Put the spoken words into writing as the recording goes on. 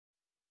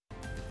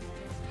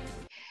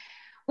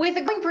With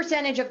a growing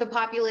percentage of the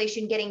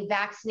population getting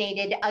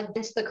vaccinated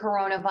against the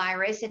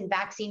coronavirus and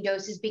vaccine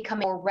doses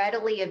becoming more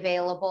readily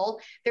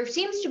available, there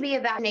seems to be a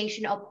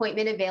vaccination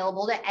appointment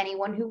available to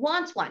anyone who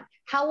wants one.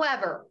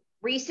 However,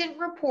 recent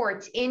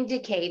reports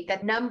indicate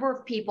that the number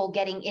of people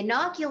getting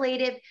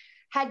inoculated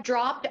had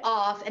dropped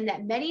off and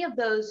that many of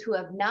those who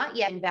have not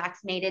yet been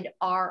vaccinated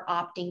are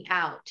opting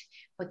out.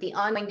 With the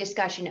ongoing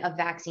discussion of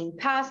vaccine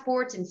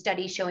passports and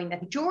studies showing that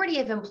the majority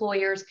of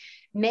employers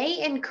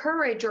may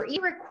encourage or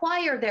even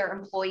require their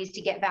employees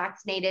to get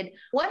vaccinated,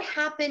 what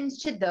happens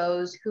to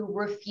those who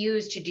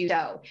refuse to do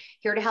so?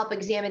 Here to help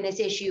examine this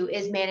issue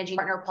is managing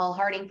partner Paul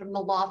Harding from the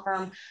law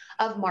firm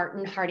of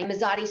Martin Harding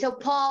Mazzotti. So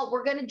Paul,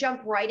 we're going to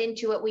jump right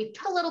into it. We've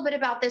talked a little bit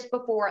about this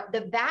before.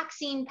 The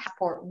vaccine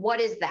passport,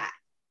 what is that?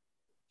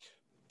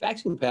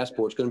 Vaccine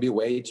passport is going to be a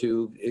way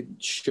to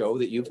show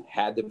that you've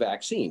had the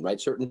vaccine, right?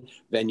 Certain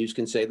venues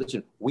can say,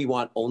 listen, we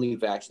want only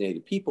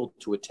vaccinated people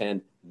to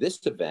attend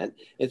this event.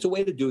 It's a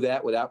way to do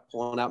that without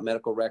pulling out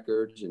medical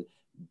records and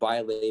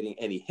violating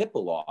any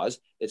HIPAA laws.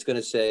 It's going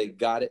to say,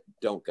 got it,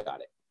 don't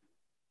got it.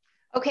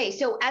 Okay,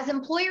 so as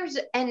employers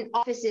and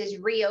offices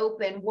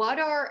reopen, what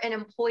are an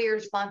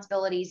employer's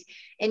responsibilities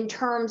in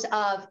terms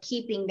of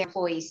keeping their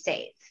employees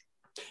safe?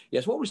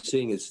 Yes, what we're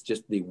seeing is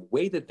just the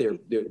way that there are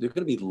going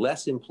to be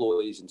less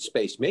employees in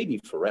space, maybe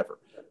forever,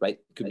 right?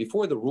 Because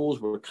before the rules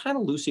were kind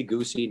of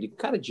loosey-goosey and you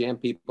kind of jam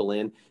people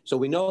in. So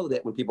we know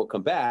that when people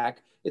come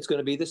back, it's going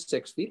to be the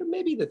 6 feet or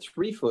maybe the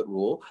 3-foot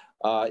rule.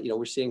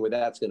 We're seeing where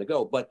that's going to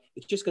go, but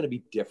it's just going to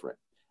be different.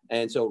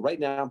 And so right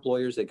now,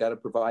 employers, they got to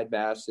provide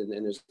masks and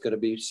there's going to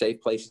be safe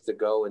places to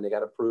go and they got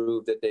to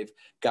prove that they've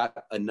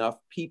got enough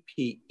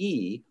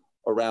PPE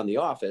around the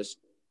office.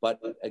 But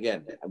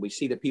again, we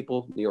see that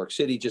people, New York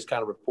City just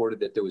kind of reported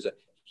that there was a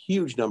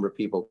huge number of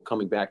people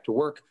coming back to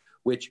work,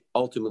 which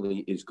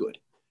ultimately is good.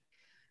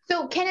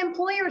 So can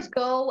employers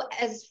go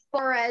as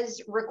far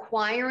as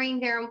requiring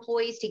their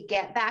employees to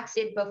get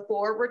vaccinated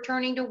before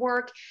returning to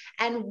work?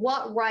 And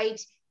what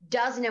right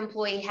does an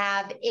employee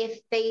have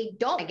if they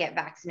don't get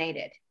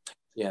vaccinated?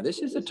 Yeah, this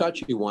is a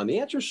touchy one. The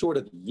answer is sort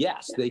of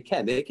yes, they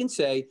can. They can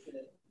say,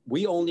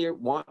 we only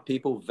want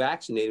people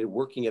vaccinated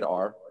working at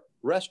our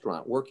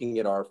restaurant, working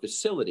at our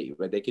facility,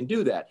 right? They can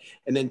do that.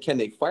 And then can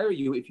they fire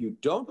you if you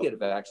don't get a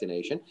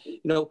vaccination?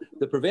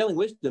 The prevailing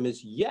wisdom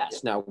is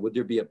yes. Now, would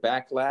there be a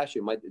backlash?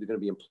 There's going to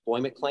be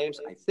employment claims?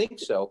 I think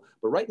so.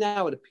 But right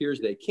now it appears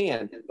they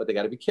can, but they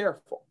got to be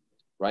careful,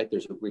 right?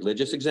 There's a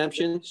religious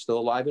exemption still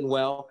alive and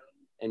well.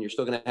 And you're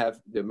still going to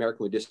have the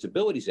American with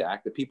Disabilities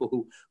Act, the people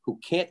who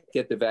can't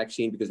get the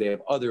vaccine because they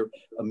have other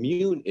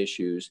immune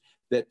issues.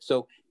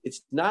 So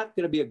it's not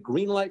going to be a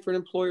green light for an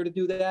employer to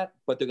do that,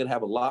 but they're going to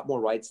have a lot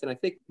more rights than I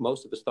think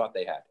most of us thought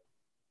they had.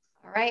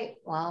 All right.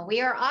 Well,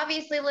 we are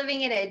obviously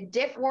living in a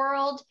different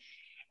world,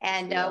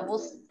 and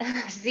we'll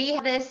see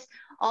how this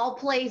all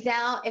plays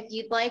out. If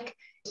you'd like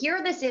to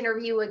hear this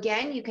interview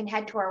again, you can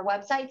head to our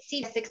website,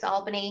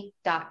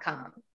 c6albany.com.